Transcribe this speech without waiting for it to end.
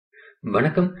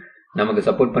வணக்கம். நமக்கு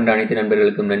சப்போர்ட் பண்ற அனைத்து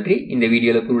நண்பர்களுக்கும் நன்றி. இந்த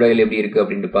வீடியோல crude oil எப்படி இருக்கு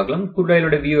அப்படினு பார்க்கலாம். crude oil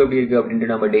ஓட வியூ எப்படி இருக்கு அப்படினு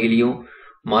நம்ம டெய்லியும்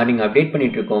மார்னிங் அப்டேட்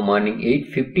பண்ணிட்டு இருக்கோம். மார்னிங்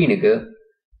 8:15க்கு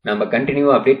நம்ம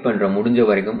கண்டினியூவா அப்டேட் பண்றோம் முடிஞ்ச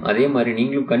வரைக்கும். அதே மாதிரி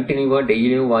நீங்களும் கண்டினியூவா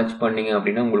டெய்லியும் வாட்ச் பண்ணீங்க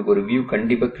அப்படினா உங்களுக்கு ஒரு வியூ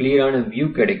கண்டிப்பா கிளியரான வியூ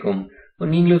கிடைக்கும்.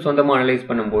 நீங்களும் சொந்தமா அனலைஸ்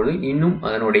பண்ணும்போது இன்னும்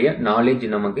அதனுடைய நாலேஜ்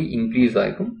நமக்கு இன்க்ரீஸ்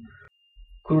ஆகும்.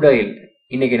 crude oil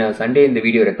இன்னைக்கு நான் சண்டே இந்த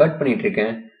வீடியோ ரெக்கார்ட் பண்ணிட்டு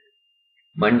இருக்கேன்.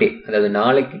 மண்டே, அதாவது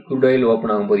நாளைக்கு crude oil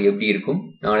ஓபன் ஆகும்போது எப்படி இருக்கும்,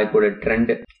 நாளைக்கோட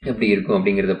ட்ரெண்ட் எப்படி இருக்கும்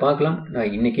அப்படிங்கறத பார்க்கலாம். நான்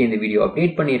இன்னைக்கு இந்த வீடியோ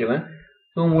அப்டேட் பண்ணிடுவேன்.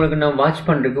 உங்களுக்கு நான் வாட்ச்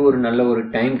பண்றதுக்கு ஒரு நல்ல ஒரு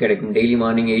டைம் கிடைக்கும். டெய்லி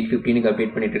மார்னிங் 8:15க்கு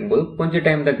அப்டேட் பண்ணிட்டு இருக்கும்போது கொஞ்சம்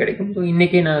டைம் தான் கிடைக்கும்.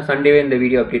 இன்னைக்கே நான் சண்டேவே இந்த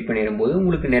வீடியோ அப்டேட் பண்ணிடும்போது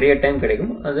உங்களுக்கு நிறைய டைம்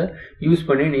கிடைக்கும். அதை யூஸ்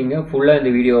பண்ணி நீங்க ஃபுல்லா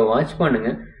இந்த வீடியோவை வாட்ச்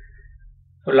பண்ணுங்க.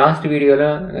 லாஸ்ட் வீடியோல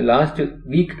லாஸ்ட்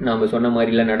வீக் நாம சொன்ன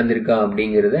மாதிரிலாம் நடந்திருக்கா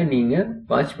அப்படிங்கறத நீங்க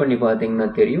வாட்ச் பண்ணி பார்த்தீங்கன்னா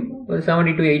தெரியும்.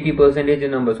 70 to 80%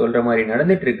 நம்ம சொல்ற மாதிரி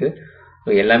நடந்துட்டு இருக்கு.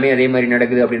 எல்லாமே அதே மாதிரி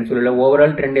நடக்குது அப்படின்னு சொல்லல.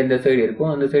 ஓவரால் ட்ரெண்ட் எந்த சைடு இருக்கோ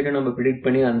அந்த சைடு நம்ம ப்ரெடிக்ட்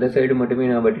பண்ணி அந்த சைடு மட்டுமே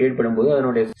நம்ம ட்ரேட் பண்ணும்போது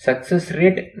அதனுடைய சக்சஸ்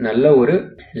ரேட் நல்ல ஒரு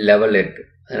லெவல்ல இருக்கு.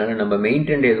 அதனால நம்ம மெயின்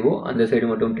ட்ரெண்ட் எதுவோ அந்த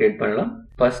சைடு மட்டும் ட்ரேட் பண்ணலாம்.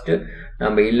 ஃபர்ஸ்ட்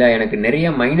நம்ம இல்ல எனக்கு நிறைய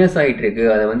மைனஸ் ஆயிட்டு இருக்கு,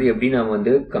 அதை எப்படி நாம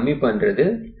கம்மி பண்றது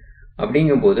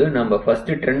அப்படிங்கும்போது நம்ம ஃபர்ஸ்ட்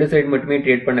ட்ரெண்ட் சைடு மட்டுமே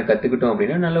ட்ரேட் பண்ண கத்துக்கிட்டோம்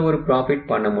அப்படின்னா நல்ல ஒரு ப்ராஃபிட்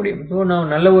பண்ண முடியும். ஸோ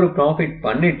நான் நல்ல ஒரு ப்ராஃபிட்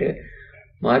பண்ணிட்டு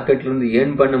மார்க்கெட்ல இருந்து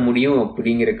ஏர்ன் பண்ண முடியும்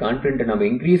அப்படிங்கிற கான்ஃபிடென்ட்டை நம்ம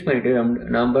இன்க்ரீஸ் பண்ணிட்டு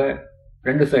நம்ம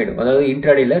ரெண்டு சைடும், அதாவது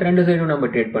இன்ட்ராடேல ரெண்டு சைடும் நம்ம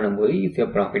ட்ரேட் பண்ணும்போது ஈஸியா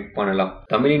ப்ராஃபிட் பண்ணலாம்.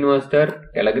 Tamil investor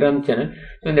Telegram channel.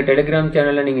 So இந்த டெலிகிராம்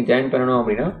சேனல்ல நீங்க ஜாயின் பண்ணணும்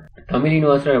அப்படின்னா தமிழ்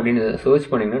இன்வெஸ்டர் அப்படின்னு சர்ச்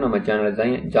பண்ணீங்கன்னா நம்ம சேனலை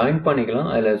ஜாயின் பண்ணிக்கலாம்.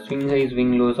 அதுல swing high,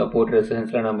 swing low, support,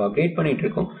 ரெசிஸ்டன்ஸ்லாம் நம்ம அப்டேட் பண்ணிட்டு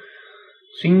இருக்கோம்.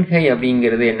 ஸ்விங் ஹை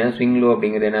அப்படிங்கிறது என்ன, ஸ்விங் லோ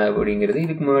அப்படிங்கிறது என்ன அப்படிங்கிறது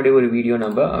இதுக்கு முன்னாடி ஒரு வீடியோ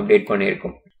நம்ம அப்டேட்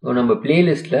பண்ணியிருக்கோம். நம்ம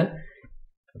பிளேலிஸ்ட்ல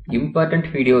இம்பார்ட்டன்ட்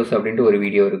வீடியோஸ் அப்படின்ட்டு ஒரு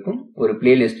வீடியோ இருக்கும், ஒரு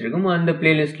பிளேலிஸ்ட் இருக்கும். அந்த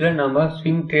பிளேலிஸ்ட்ல நம்ம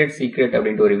ஸ்விங் ட்ரேட் சீக்ரெட்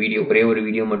அப்படின்ட்டு ஒரு வீடியோ, ஒரே ஒரு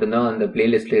வீடியோ மட்டும்தான் அந்த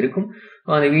பிளேலிஸ்ட்ல இருக்கும்.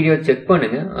 அந்த வீடியோ செக்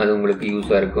பண்ணுங்க, அது உங்களுக்கு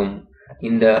யூஸா இருக்கும்.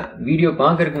 இந்த வீடியோ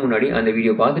பார்க்கறதுக்கு முன்னாடி அந்த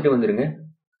வீடியோ பார்த்துட்டு வந்துருங்க.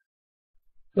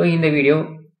 இந்த வீடியோ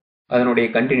அதனுடைய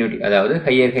கண்டினியூட்டி, அதாவது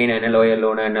ஹையர் ஹைனா என்ன, லோயர்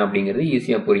லோனா என்ன அப்படிங்கிறது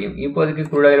ஈஸியா புரியும். இப்போதைக்கு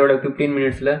crude oil 15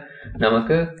 மினிட்ஸ்ல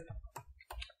நமக்கு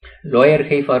லோயர்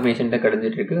ஹை ஃபார்மேஷன் தான்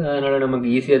கிடைச்சிட்டு இருக்கு. அதனால நமக்கு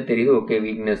ஈஸியா தெரியுது ஓகே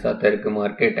வீக்னஸ் தான் இருக்கு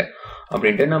மார்க்கெட்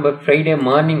அப்படின்ட்டு. நம்ம ஃப்ரைடே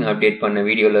மார்னிங் அப்டேட் பண்ண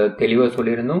வீடியோல தெளிவா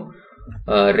சொல்லியிருந்தோம்.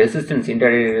 ரெசிஸ்டன்ஸ்,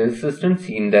 இன்ட்ராடே ரெசிஸ்டன்ஸ்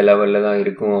இந்த லெவல்ல தான்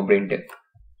இருக்கும் அப்படின்ட்டு.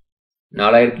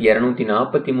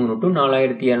 4243 to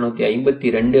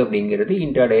 4252 அப்படிங்கிறது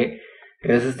இன்ட்ராடே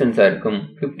ரெசிஸ்டன்ஸா இருக்கும்.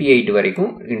 58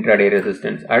 வரைக்கும் இன்ட்ராடே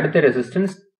ரெசிஸ்டன்ஸ். அடுத்த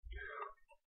ரெசிஸ்டன்ஸ்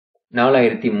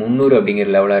 4300 அப்படிங்கிற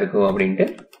லெவலா இருக்கும் அப்படின்ட்டு.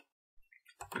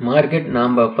 மார்க்கெட்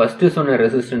நாம ஃபர்ஸ்ட் சொன்ன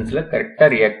ரெசிஸ்டன்ஸ்ல கரெக்டா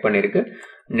ரியாக்ட் பண்ணிருக்கு.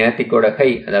 நேத்திக்கோட ஹை,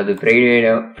 அதாவது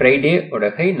ஃப்ரைடேயோட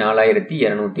ஹை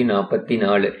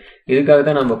 4244. இதுக்காக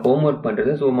தான் நம்ம ஹோம்ஒர்க்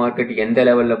பண்றது. ஸோ மார்க்கெட் எந்த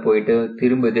லெவல்ல போயிட்டு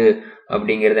திரும்புது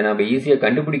அப்படிங்கறத நம்ம ஈஸியா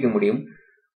கண்டுபிடிக்க முடியும்.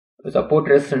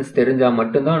 சப்போர்ட் ரெசிஸ்டன்ஸ் தெரிஞ்சா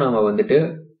மட்டும்தான் நாம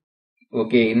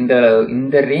ஓகே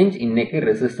இந்த ரேஞ்ச் இன்னைக்கு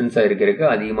ரெசிஸ்டன்ஸா இருக்கிறதுக்கு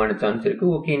அதிகமான சான்ஸ் இருக்கு.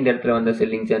 ஓகே இந்த இடத்துல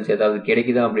செல்லிங் சான்ஸ் ஏதாவது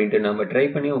கிடைக்குதா அப்படின்ட்டு நம்ம ட்ரை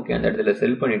பண்ணி ஓகே அந்த இடத்துல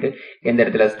செல் பண்ணிட்டு எந்த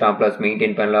இடத்துல ஸ்டாப் லாஸ்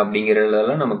மெயின்டைன் பண்ணலாம்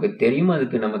அப்படிங்கறதெல்லாம் நமக்கு தெரியும்.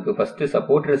 அதுக்கு நமக்கு ஃபர்ஸ்ட்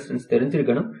சப்போர்ட் ரெசிஸ்டன்ஸ்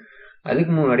தெரிஞ்சிருக்கணும்.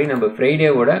 அதுக்கு முன்னாடி நம்ம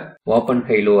ஃப்ரைடேவோட ஓப்பன்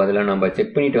ஹை லோ அதெல்லாம் நம்ம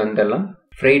செக் பண்ணிட்டு வந்துடலாம்.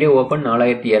 Friday open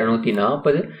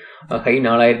 4240, high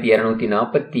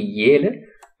 4247,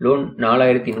 loan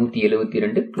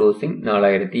 4172, closing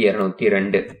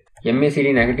 4202. MACD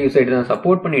negative side தான்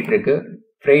சப்போர்ட் பண்ணிட்டு இருக்கு.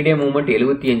 Friday movement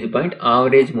 75 point,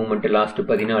 average movement last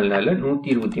 14 நாள்ல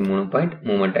 123 பாயிண்ட்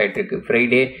மூவ்மெண்ட் ஆயிட்டு இருக்கு.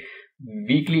 ஃப்ரைடே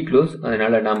வீக்லி க்ளோஸ்,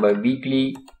 அதனால நம்ம வீக்லி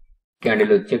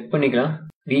கேண்டில் செக் பண்ணிக்கலாம்.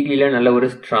 வீக்லில நல்ல ஒரு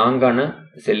ஸ்ட்ராங்கான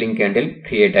செல்லிங் கேண்டில்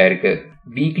கிரியேட் ஆயிருக்கு.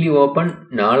 Weekly open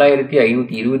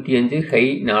 4525, high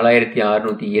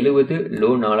 4670,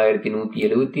 low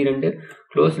 4172,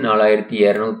 close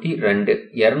 4202.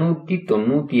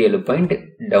 297 point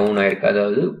down ஆயிருக்கு.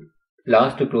 அதாவது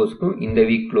லாஸ்ட் க்ளோஸுக்கும் இந்த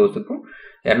வீக் க்ளோஸுக்கும்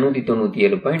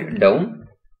 297 பாயிண்ட் டவுன்.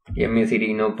 MACD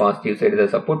இன்னும் பாசிட்டிவ் சைடு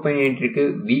தான் சப்போர்ட் பண்ணிட்டு இருக்கு.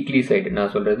 வீக்லி சைடு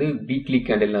நான் சொல்றது வீக்லி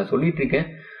கேண்டில் நான் சொல்லிட்டு இருக்கேன்.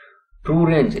 True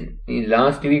range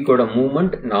last வீக்கோட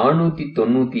movement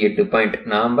 498 point.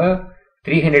 நாம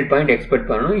 300 பாயிண்ட் எக்ஸ்பெக்ட்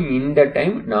பண்ணணும். இந்த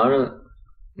டைம்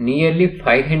நியர்லி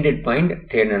 500 பாயிண்ட்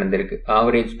ட்ரேட் நடந்திருக்கு.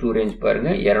 ஆவரேஜ் ட்ரூ ரேஞ்ச் பாருங்க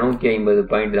 250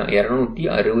 பாயிண்ட் தான்,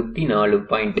 264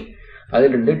 பாயிண்ட்.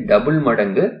 அதுல இருந்து டபுள்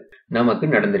மடங்கு நமக்கு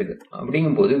நடந்திருக்கு.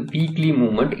 அப்படிங்கும் போது வீக்லி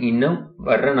மூவ்மெண்ட் இன்னும்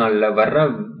வர்ற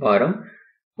வாரம்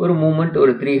ஒரு மூவ்மெண்ட்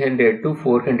ஒரு 300 to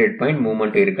 400 பாயிண்ட்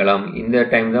மூவ்மெண்ட் இருக்கலாம். இந்த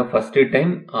டைம் தான் ஃபர்ஸ்ட்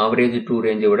டைம் ஆவரேஜ் ட்ரூ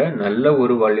ரேஞ்சை விட நல்ல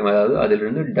ஒரு வால்யூம், அதாவது அதுல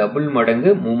இருந்து டபுள்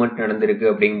மடங்கு மூவ்மெண்ட் நடந்திருக்கு.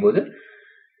 அப்படிங்கும்போது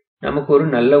நமக்கு ஒரு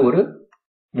நல்ல ஒரு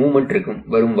மூவ்மெண்ட் இருக்கும்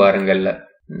வரும் வாரங்கள்ல.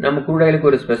 நம்ம crude oilக்கு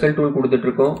ஒரு ஸ்பெஷல் டூல் கொடுத்துட்டு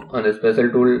இருக்கோம். அந்த ஸ்பெஷல்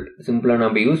டூல் சிம்பிளா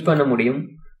நம்ம யூஸ் பண்ண முடியும்.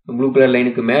 ப்ளூ கலர்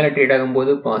லைனுக்கு மேலே ட்ரேட்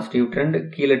ஆகும்போது பாசிட்டிவ் ட்ரெண்ட்,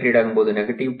 கீழே ட்ரேட் ஆகும்போது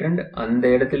நெகட்டிவ் ட்ரெண்ட். அந்த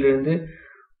இடத்துல இருந்து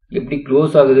எப்படி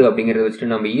க்ளோஸ் ஆகுது அப்படிங்கிறத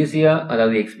வச்சுட்டு நம்ம ஈஸியா,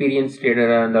 அதாவது எக்ஸ்பீரியன்ஸ்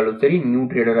ட்ரேடராக இருந்தாலும் சரி, நியூ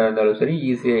ட்ரேடராக இருந்தாலும் சரி,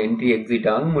 ஈஸியா என்ட்ரி எக்ஸிட்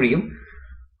ஆக முடியும்.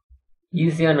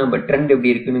 ஈஸியா நம்ம ட்ரெண்ட்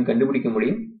எப்படி இருக்குன்னு கண்டுபிடிக்க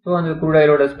முடியும். ஸோ அந்த க்ரூட்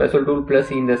ஆயிலோட ஸ்பெஷல் டூல்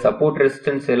பிளஸ் இந்த சப்போர்ட்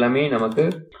ரெசிஸ்டன்ஸ் எல்லாமே நமக்கு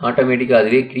ஆட்டோமேட்டிக்கா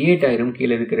அதுவே கிரியேட் ஆயிரும்.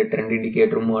 கீழே இருக்கிற ட்ரெண்ட்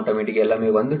இண்டிகேட்டரும் ஆட்டோமேட்டிக்கா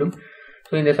எல்லாமே வந்துடும்.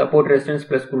 ஸோ இந்த support resistance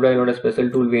plus crude ஆயிலோட special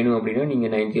tool வேணும் அப்படின்னா நீங்க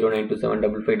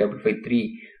 9092755553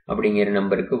 அப்படிங்கிற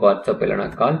நம்பருக்கு வாட்ஸ்அப் இல்லைனா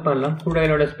கால் பண்ணலாம். க்ரூட்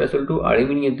ஆயிலோட ஸ்பெஷல் டூல்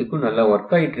அலுமினியத்துக்கும் நல்லா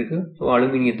ஒர்க் ஆயிட்டு இருக்கு. ஸோ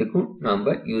அலுமினியத்துக்கும்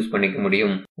நம்ம யூஸ் பண்ணிக்க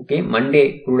முடியும். ஓகே, மண்டே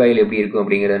க்ரூட் ஆயில் எப்படி இருக்கும்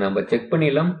அப்படிங்கறத நம்ம செக்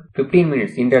பண்ணிடலாம். 15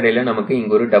 மினிட்ஸ் இன்டர்டேல நமக்கு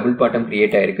இங்க ஒரு டபுள் பாட்டம்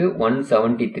கிரியேட் ஆயிருக்கு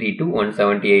 173 to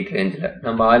 178 ரேஞ்சில்.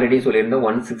 நம்ம ஆல்ரெடி சொல்லியிருந்தோம்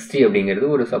 160 அப்படிங்கிறது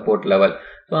ஒரு சப்போர்ட் லெவல்.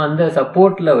 ஸோ அந்த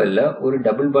சப்போர்ட் லெவல்ல ஒரு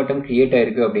டபுள் பாட்டம் கிரியேட்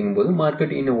ஆயிருக்கு அப்படிங்கும்போது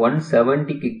மார்க்கெட் இன்னும்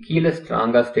 170க்கு கீழே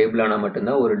ஸ்ட்ராங்கா ஸ்டேபிள் ஆனா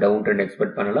மட்டும்தான் ஒரு டவுன் ட்ரெண்ட்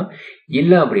எக்ஸ்பெக்ட் பண்ணலாம்.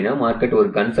 இல்ல அப்படின்னா மார்க்கெட் ஒரு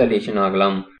கன்சல்டேஷன்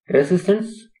ஆகலாம்.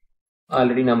 ரெசிஸ்டன்ஸ்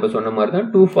ஆல்ரெடி நம்ம சொன்ன மாதிரி தான்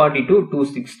 240 to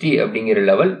 260 அப்படிங்கிற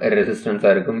லெவல்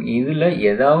ரெசிஸ்டன்ஸா இருக்கும். இதுல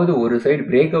ஏதாவது ஒரு சைடு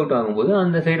பிரேக் அவுட் ஆகும்போது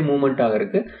அந்த சைடு மூவ்மெண்ட்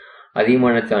ஆகிறதுக்கு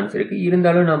அதிகமான சான்ஸ் இருக்கு.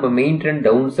 இருந்தாலும் நம்ம மெயின் ட்ரெண்ட்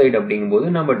டவுன் சைடு அப்படிங்கும்போது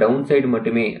நம்ம டவுன் சைடு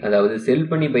மட்டுமே, அதாவது செல்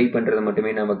பண்ணி பை பண்றதை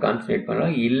மட்டுமே நம்ம கான்சன்ட்ரேட்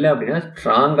பண்ணலாம். இல்ல அப்படின்னா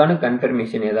ஸ்ட்ராங்கான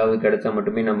கன்ஃபர்மேஷன் ஏதாவது கிடைச்சா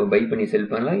மட்டுமே நம்ம பை பண்ணி செல்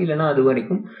பண்ணலாம். இல்லைன்னா அது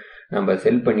வரைக்கும் நம்ம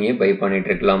செல் பண்ணியே பை பண்ணிட்டு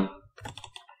இருக்கலாம்.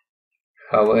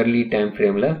 ஹவர்லி டைம்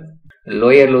ஃப்ரேம்ல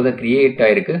லோயர் லோ தான் கிரியேட்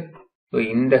ஆயிருக்கு. ஸோ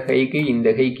இந்த ஹைக்கு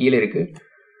இந்த ஹை கீழே இருக்கு.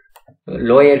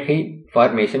 லோயர் ஹை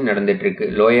ஃபார்மேஷன் நடந்துட்டு இருக்கு.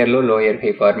 Lower low lower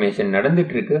high formation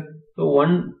நடந்துட்டு இருக்கு. ஸோ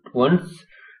ஒன்ஸ்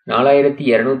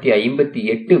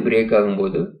 4258 பிரேக்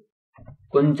ஆகும்போது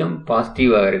கொஞ்சம்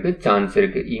பாசிட்டிவ் ஆகிறதுக்கு சான்ஸ்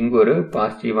இருக்கு. இங்க ஒரு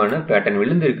பாசிட்டிவான பேட்டர்ன்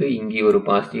விழுந்திருக்கு, இங்கே ஒரு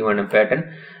பாசிட்டிவான பேட்டர்ன்.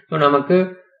 ஸோ நமக்கு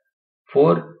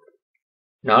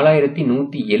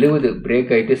 4170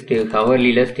 பிரேக் ஆயிட்டு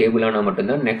ஹவர்லியில ஸ்டேபிள் ஆனா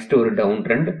மட்டும்தான் நெக்ஸ்ட் ஒரு டவுன்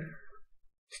ட்ரெண்ட்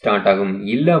ஸ்டார்ட் ஆகும்.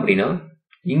 இல்லை அப்படின்னா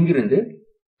இங்கிருந்து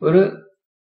ஒரு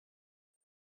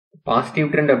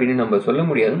பாசிட்டிவ் ட்ரெண்ட் அப்படின்னு நம்ம சொல்ல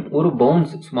முடியாது, ஒரு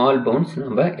பவுன்ஸ், ஸ்மால் பவுன்ஸ்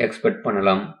நம்ம எக்ஸ்பெக்ட்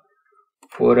பண்ணலாம்.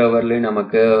 4 ஹவர்ல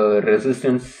நமக்கு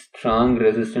ரெசிஸ்டன்ஸ், ஸ்ட்ராங்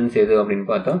ரெசிஸ்டன்ஸ் எது அப்படின்னு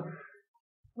பார்த்தா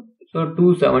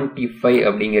 275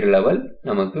 அப்படிங்கிற லெவல்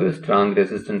நமக்கு ஸ்ட்ராங்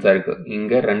ரெசிஸ்டன்ஸா இருக்கு.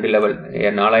 இங்க ரெண்டு லெவல்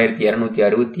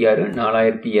 4266,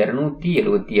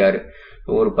 4276.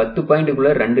 ஒரு 10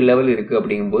 பாயிண்ட்டுக்குள்ள ரெண்டு லெவல் இருக்கு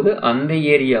அப்படிங்கும்போது அந்த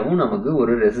ஏரியாவும் நமக்கு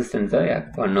ஒரு ரெசிஸ்டன்ஸா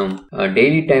ஆக்ட் பண்ணும்.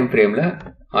 டெய்லி டைம் ஃப்ரேம்ல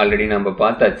ஆல்ரெடி நம்ம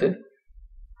பார்த்தாச்சு,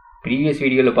 ப்ரீவியஸ்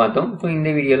வீடியோல பார்த்தோம். ஸோ இந்த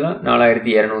வீடியோல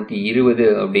 4220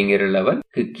 அப்படிங்கிற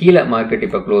லெவலுக்கு கீழே மார்க்கெட்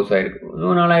இப்போ க்ளோஸ் ஆயிருக்கு. ஸோ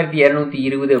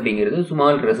 4220 அப்படிங்கிறது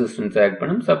ஸ்மால் ரெசிஸ்டன்ஸ் ஆக்ட்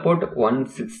பண்ணும். சப்போர்ட்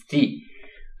 160,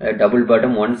 டபுள்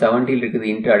பாட்டம் 170 இருக்குது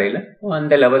இன்ட்ராடேல.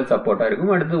 அந்த லெவல் சப்போர்ட்டா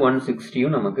இருக்கும். அடுத்து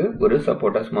 160யும் நமக்கு ஒரு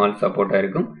சப்போர்ட்டா, ஸ்மால் சப்போர்ட்டா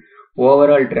இருக்கும்.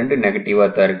 ஓவரால் ட்ரெண்ட் நெகட்டிவா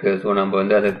தான் இருக்கு. ஸோ நம்ம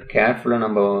அதை கேர்ஃபுல்லா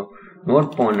நம்ம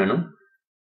நோட் பண்ணணும்.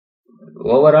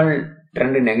 ஓவரால்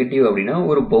ட்ரெண்ட் நெகட்டிவ் அப்படின்னா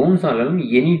ஒரு பவுன்ஸ் ஆனாலும்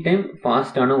எனி டைம்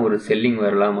ஃபாஸ்டான ஒரு செல்லிங்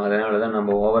வரலாம். அதனாலதான்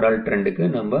நம்ம ஓவரால் ட்ரெண்டுக்கு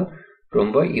நம்ம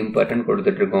ரொம்ப இம்பார்ட்டன்ட்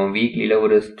கொடுத்துட்டு இருக்கோம். வீக்லியில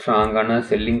ஒரு ஸ்ட்ராங்கான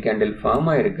செல்லிங் கேண்டில் ஃபார்ம்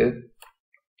ஆயிருக்கு.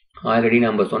 ஆல்ரெடி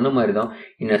நம்ம சொன்ன மாதிரி தான்,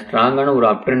 இந்த ஸ்ட்ராங்கான ஒரு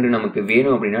அப் ட்ரெண்ட் நமக்கு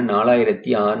வேணும் அப்படின்னா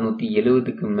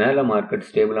 4670க்கு மேல மார்க்கெட்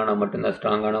ஸ்டேபிளானா மட்டும்தான்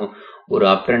ஸ்ட்ராங்கான ஒரு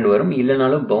அப் ட்ரெண்ட் வரும்.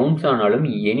 இல்லைனாலும் பவுன்ஸ் ஆனாலும்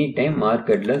எனி டைம்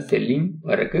மார்க்கெட்ல செல்லிங்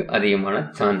வரக்கு அதிகமான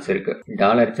சான்ஸ் இருக்கு.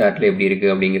 டாலர் சார்ட்ல எப்படி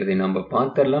இருக்கு அப்படிங்கறதை நம்ம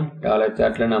பார்த்துடலாம். டாலர்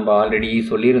சார்ட்ல நம்ம ஆல்ரெடி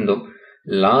சொல்லியிருந்தோம்,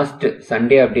 லாஸ்ட்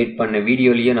சண்டே அப்டேட் பண்ண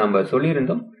வீடியோலயே நம்ம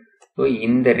சொல்லியிருந்தோம். ஸோ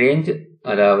இந்த ரேஞ்ச்,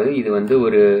 அதாவது இது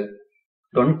ஒரு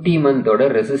 20 மந்தோட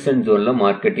ரெசிஸ்டன்ஸ் ஜோன்ல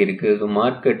மார்க்கெட் இருக்கு. ஸோ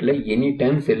மார்க்கெட்ல எனி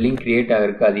டைம் செல்லிங் கிரியேட்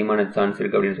ஆகிறதுக்கு அதிகமான சான்ஸ்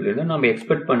இருக்கு அப்படின்னு சொல்லியிருந்தோம். நம்ம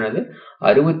எக்ஸ்பெக்ட் பண்ணது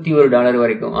 $61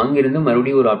 வரைக்கும். அங்கிருந்து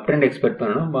மறுபடியும் ஒரு அப் ட்ரெண்ட் எக்ஸ்பெக்ட்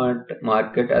பண்ணணும். பட்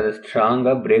மார்க்கெட் அதை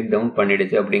ஸ்ட்ராங்கா பிரேக் டவுன்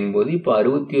பண்ணிடுச்சு. அப்படிங்கும்போது இப்போ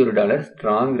 $61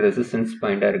 ஸ்ட்ராங் ரெசிஸ்டன்ஸ்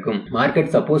பாயிண்டா இருக்கும்.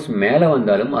 மார்க்கெட் சப்போஸ் மேல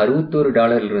வந்தாலும்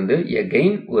 $61 இருந்து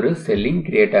எகைன் ஒரு செல்லிங்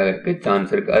கிரியேட் ஆகிறதுக்கு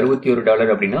சான்ஸ் இருக்கு.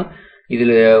 $61 அப்படின்னா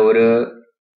இதுல ஒரு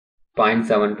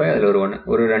 0.75, அதுல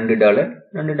ஒரு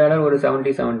 $2 ஒரு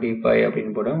 70-75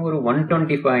 அப்படின்னு போட்டோம். ஒரு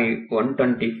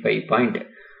 125 பாயிண்ட்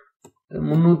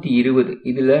 320.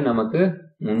 இதுல நமக்கு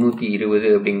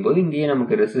 320 அப்படிங்கும்போது இங்கேயே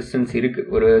நமக்கு ரெசிஸ்டன்ஸ் இருக்கு.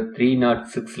 ஒரு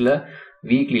 306ல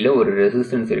வீக்லில ஒரு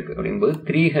ரெசிஸ்டன்ஸ் இருக்கு. அப்படிங்கும்போது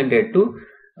 300 to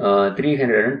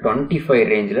 325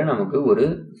 ரேஞ்சில் நமக்கு ஒரு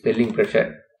செல்லிங்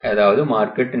ப்ரெஷர், அதாவது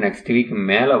மார்க்கெட் நெக்ஸ்ட் வீக்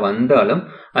மேல வந்தாலும்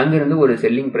அங்கிருந்து ஒரு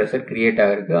செல்லிங் ப்ரெஷர் கிரியேட்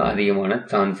ஆகிறதுக்கு அதிகமான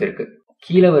சான்ஸ் இருக்கு.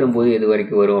 கீழே வரும்போது எது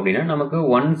வரைக்கும் வரும் அப்படின்னா நமக்கு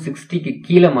 160க்கு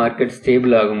கீழே மார்க்கெட்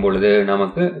ஸ்டேபிள் ஆகும் பொழுது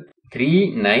நமக்கு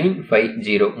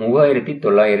 3950,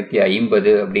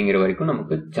 3950 அப்படிங்கிற வரைக்கும்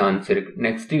நமக்கு சான்ஸ் இருக்கு.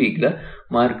 நெக்ஸ்ட் வீக்ல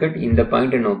மார்க்கெட் இந்த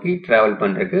பாயிண்டை நோக்கி டிராவல்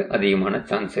பண்றதுக்கு அதிகமான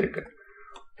சான்ஸ் இருக்கு.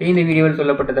 இந்த வீடியோவில்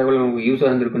சொல்லப்பட்ட தகவல் உங்களுக்கு யூஸாக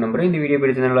இருந்திருக்கும் நம்புறேன். இந்த வீடியோ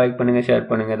பிடிச்சதுனால லைக் பண்ணுங்க, ஷேர்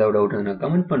பண்ணுங்க, ஏதாவது டவுட் இருந்தால்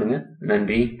கமெண்ட் பண்ணுங்க.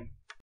 நன்றி.